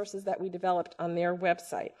the resources that we developed on their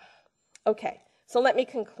website. Okay, so let me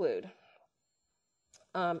conclude.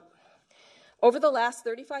 Over the last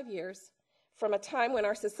 35 years, from a time when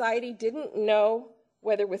our society didn't know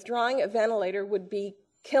whether withdrawing a ventilator would be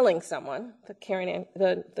killing someone, the Karen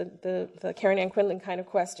Ann Quinlan kind of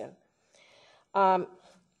question,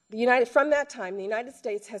 from that time, the United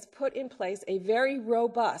States has put in place a very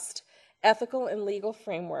robust ethical and legal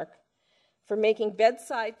framework for making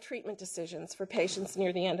bedside treatment decisions for patients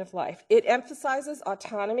near the end of life. It emphasizes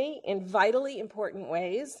autonomy in vitally important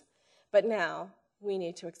ways, but now we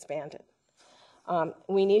need to expand it.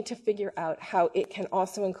 We need to figure out how it can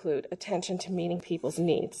also include attention to meeting people's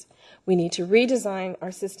needs. We need to redesign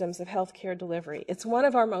our systems of healthcare delivery. It's one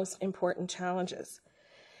of our most important challenges.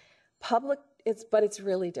 But it's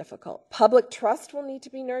really difficult. Public trust will need to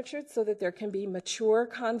be nurtured so that there can be mature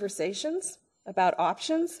conversations about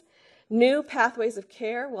options. New pathways of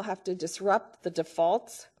care will have to disrupt the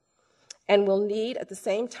defaults, and will need, at the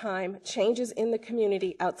same time, changes in the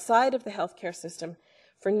community outside of the healthcare system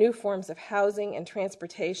for new forms of housing and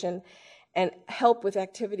transportation, and help with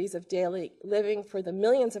activities of daily living for the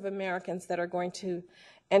millions of Americans that are going to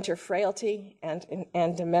enter frailty and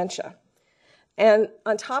dementia. And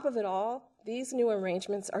on top of it all, these new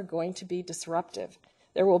arrangements are going to be disruptive.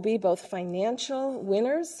 There will be both financial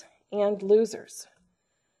winners and losers.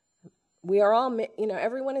 We are all,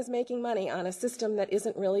 everyone is making money on a system that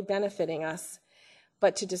isn't really benefiting us.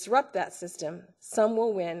 But to disrupt that system, some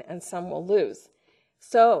will win and some will lose.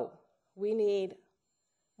 So we need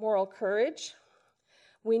moral courage.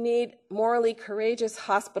 We need morally courageous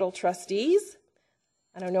hospital trustees.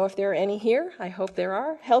 I don't know if there are any here. I hope there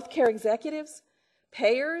are. Healthcare executives,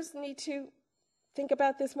 payers need to think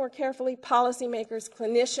about this more carefully. Policymakers,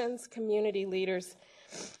 clinicians, community leaders,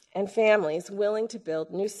 and families willing to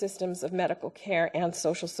build new systems of medical care and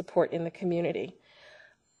social support in the community.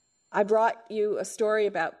 I brought you a story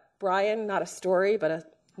about Brian, not a story, but a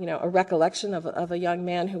recollection of a young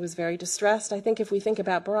man who was very distressed. I think if we think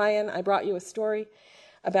about Brian, I brought you a story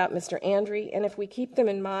about Mr. Andre, and if we keep them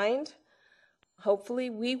in mind, hopefully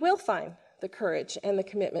we will find the courage and the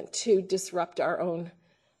commitment to disrupt our own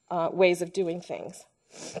ways of doing things.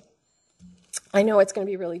 I know it's going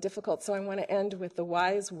to be really difficult, so I want to end with the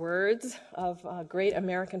wise words of a great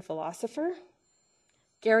American philosopher,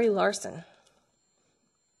 Gary Larson.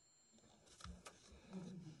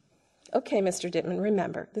 Okay, Mr. Dittman,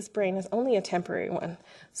 remember, this brain is only a temporary one,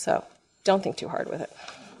 so don't think too hard with it.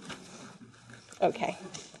 Okay,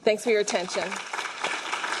 thanks for your attention.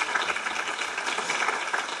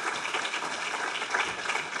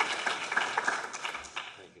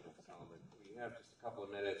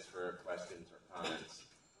 Minutes for questions or comments.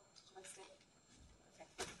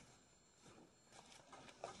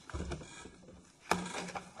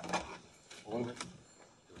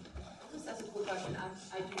 Just as a quick question,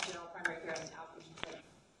 I do general primary care and outpatient setting.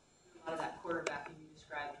 A lot of that quarterbacking you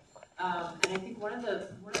described, and I think one of the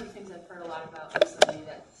things I've heard a lot about recently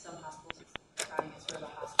that some hospitals are trying is sort of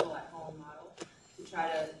a hospital at home model to try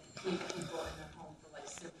to keep people in their home for like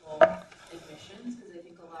simple admissions, because I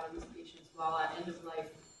think a lot of these patients, while at end of life,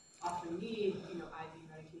 often need IV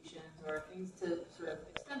medications or things to sort of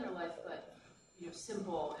extend their life, but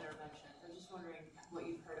simple interventions. I'm just wondering what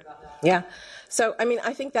you've heard about that. Yeah. So,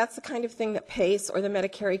 I think that's the kind of thing that PACE or the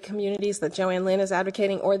Medicare communities that Joanne Lynn is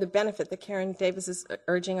advocating, or the benefit that Karen Davis is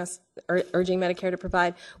urging Medicare to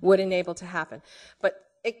provide, would enable to happen. But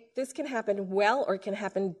this can happen well, or it can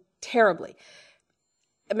happen terribly.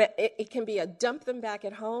 It can be a dump them back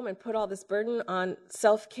at home and put all this burden on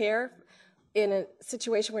self-care in a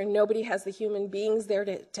situation where nobody has the human beings there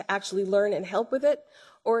to actually learn and help with it,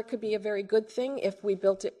 or it could be a very good thing if we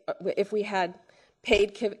had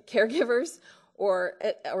paid caregivers or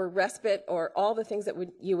respite or all the things that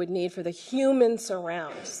you would need for the human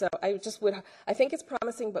surround. So I think it's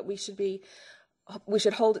promising, but we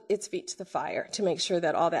should hold its feet to the fire to make sure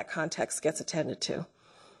that all that context gets attended to.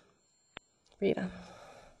 Rita.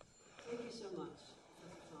 Thank you so much.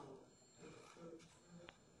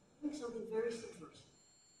 Doing something very subversive.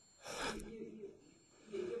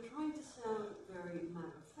 You're trying to sound very matter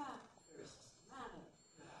of fact, very systematic,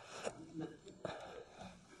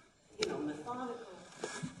 methodical,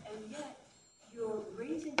 and yet you're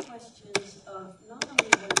raising questions of not only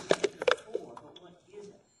what is it before, but what is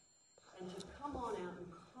it? And to come on out and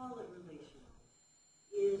call it relational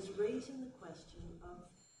is raising the question of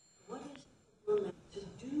what is we're meant to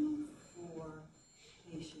do for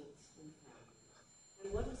patients and families,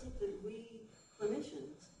 and what is it that we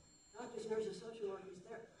clinicians, doctors, nurses, social workers,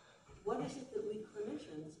 what is it that we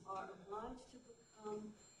clinicians are obliged to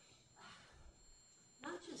become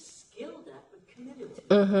not just skilled at, but committed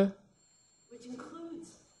to, which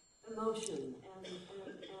includes emotion and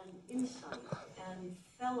insight and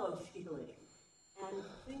fellow feeling and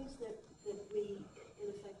things that we, in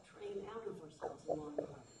effect, train out of ourselves along the way.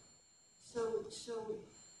 So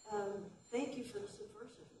thank you for the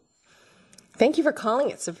subversiveness. Thank you for calling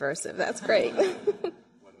it subversive. That's great.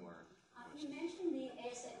 You mentioned the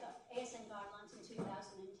ASN guidelines in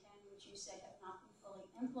 2010, which you said have not been fully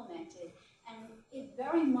implemented, and it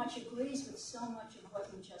very much agrees with so much of what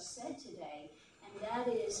you just said today, and that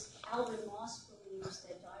is Alvin Moss believes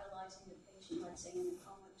that dialyzing the patient, let's say in a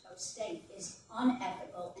comatose state, is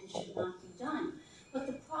unethical and should not be done. But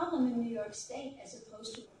the problem in New York State, as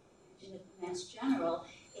opposed to in the Mass General,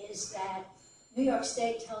 is that New York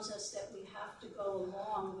State tells us that we have to go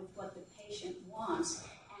along with what the patient wants,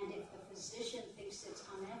 and if the physician thinks it's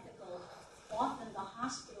unethical, often the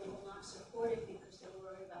hospital will not support it because they're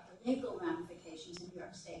worried about the legal ramifications in New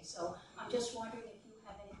York State. So I'm just wondering if you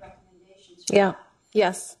have any recommendations for that.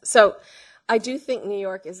 Yes. So I do think New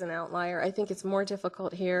York is an outlier. I think it's more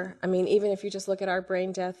difficult here. Even if you just look at our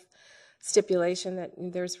brain death stipulation that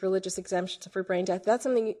there's religious exemptions for brain death, that's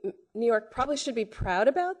something New York probably should be proud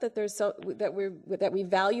about, that we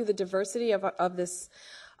value the diversity of this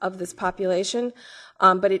population,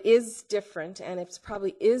 but it is different, and it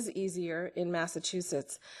probably is easier in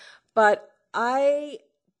Massachusetts. But I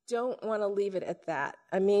don't want to leave it at that.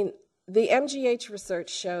 The MGH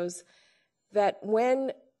research shows that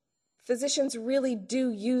when physicians really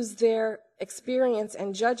do use their experience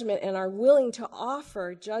and judgment and are willing to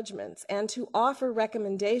offer judgments and to offer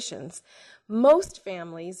recommendations, most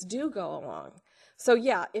families do go along. So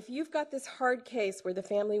yeah, if you've got this hard case where the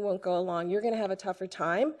family won't go along, you're going to have a tougher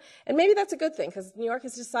time. And maybe that's a good thing because New York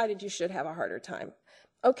has decided you should have a harder time.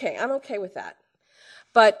 Okay, I'm okay with that.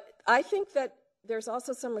 But I think that there's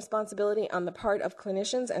also some responsibility on the part of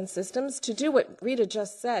clinicians and systems to do what Rita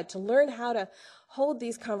just said, to learn how to hold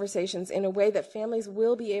these conversations in a way that families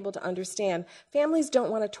will be able to understand. Families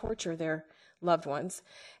don't want to torture their loved ones.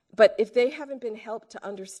 But if they haven't been helped to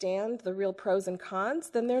understand the real pros and cons,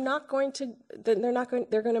 then they're going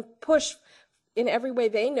to push in every way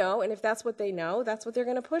they know, and if that's what they know, that's what they're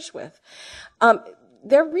going to push with.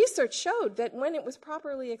 Their research showed that when it was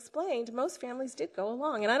properly explained, most families did go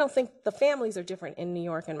along, and I don't think the families are different in New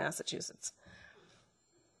York and Massachusetts.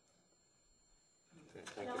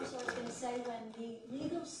 And also, I was going to say, when the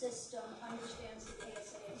legal system understands the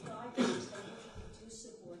ASA as guidelines, they usually do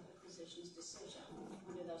support the physician's decision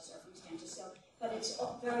under those circumstances. So, but it's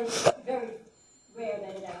very, very rare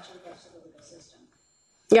that it actually gets to the legal system.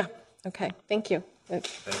 Yeah. Okay. Thank you. Thank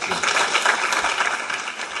you.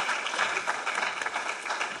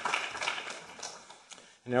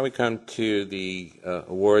 Now we come to the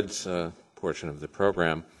awards portion of the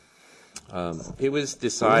program. It was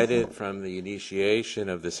decided from the initiation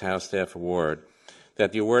of this House Staff Award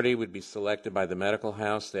that the awardee would be selected by the medical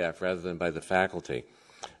house staff rather than by the faculty.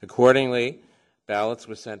 Accordingly, ballots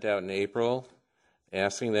were sent out in April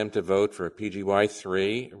asking them to vote for a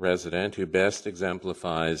PGY3 resident who best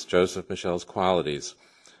exemplifies Joseph Muschel's qualities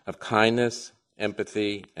of kindness,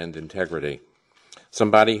 empathy, and integrity.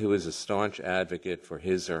 Somebody who is a staunch advocate for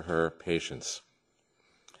his or her patients.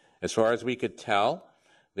 As far as we could tell,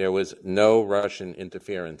 there was no Russian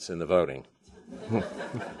interference in the voting.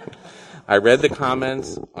 I read the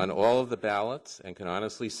comments on all of the ballots and can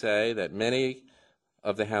honestly say that many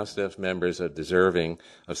of the House staff members are deserving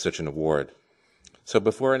of such an award. So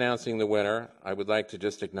before announcing the winner, I would like to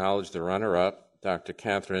just acknowledge the runner-up, Dr.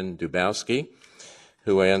 Catherine Dubowski,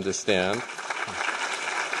 who I understand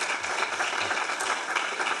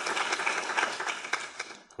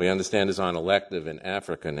is on elective in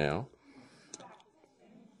Africa now.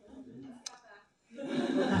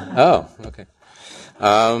 Oh, okay.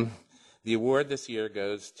 The award this year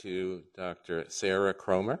goes to Dr. Sarah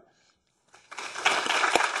Cromer.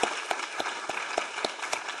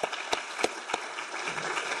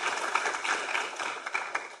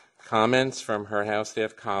 Comments from her house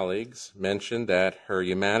staff colleagues mentioned that her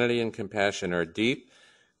humanity and compassion are deep,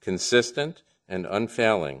 consistent, and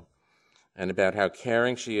unfailing, and about how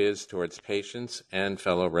caring she is towards patients and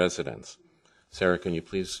fellow residents. Sarah, can you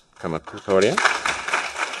please come up to the podium?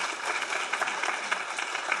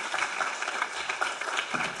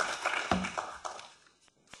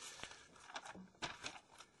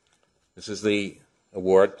 This is the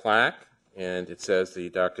award plaque, and it says the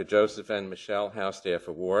Dr. Joseph N. Muschel House Staff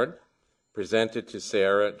Award, presented to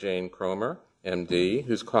Sarah Jane Cromer, MD,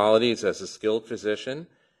 whose qualities as a skilled physician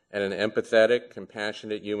and an empathetic,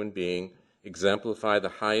 compassionate human being exemplify the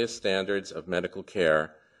highest standards of medical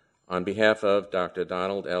care, on behalf of Dr.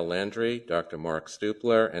 Donald L. Landry, Dr. Mark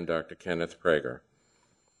Stupler, and Dr. Kenneth Prager.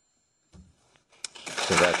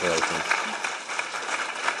 Congratulations.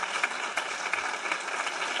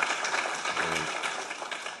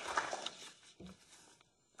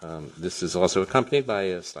 This is also accompanied by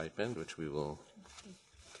a stipend, which we will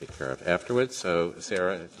take care of afterwards. So,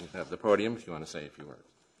 Sarah, if you have the podium, if you want to say a few words.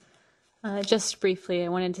 Just briefly, I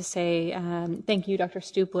wanted to say thank you, Dr.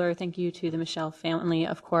 Stupler. Thank you to the Muschel family,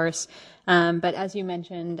 of course. But as you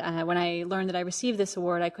mentioned, when I learned that I received this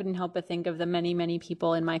award, I couldn't help but think of the many, many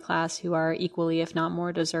people in my class who are equally, if not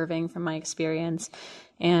more, deserving from my experience.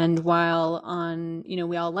 And while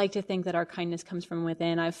we all like to think that our kindness comes from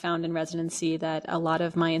within, I've found in residency that a lot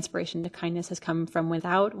of my inspiration to kindness has come from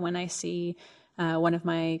without. When I see one of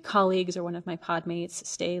my colleagues or one of my podmates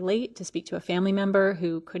stay late to speak to a family member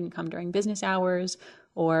who couldn't come during business hours,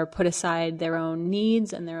 or put aside their own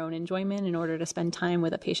needs and their own enjoyment in order to spend time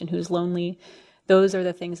with a patient who's lonely, those are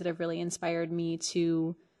the things that have really inspired me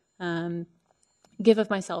to give of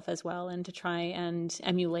myself as well, and to try and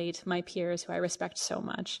emulate my peers who I respect so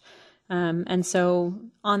much. And so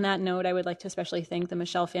on that note, I would like to especially thank the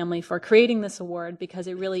Muschel family for creating this award, because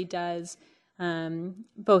it really does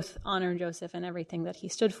both honor Joseph and everything that he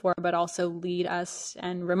stood for, but also lead us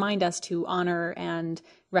and remind us to honor and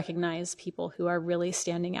recognize people who are really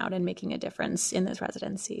standing out and making a difference in this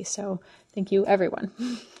residency. So thank you, everyone.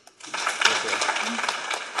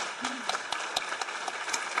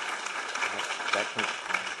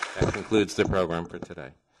 That concludes the program for today.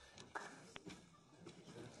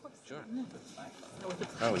 Sure.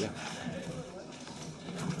 Oh, yeah.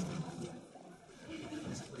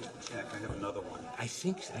 Check, I have another one. I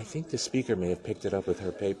think the speaker may have picked it up with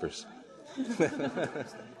her papers.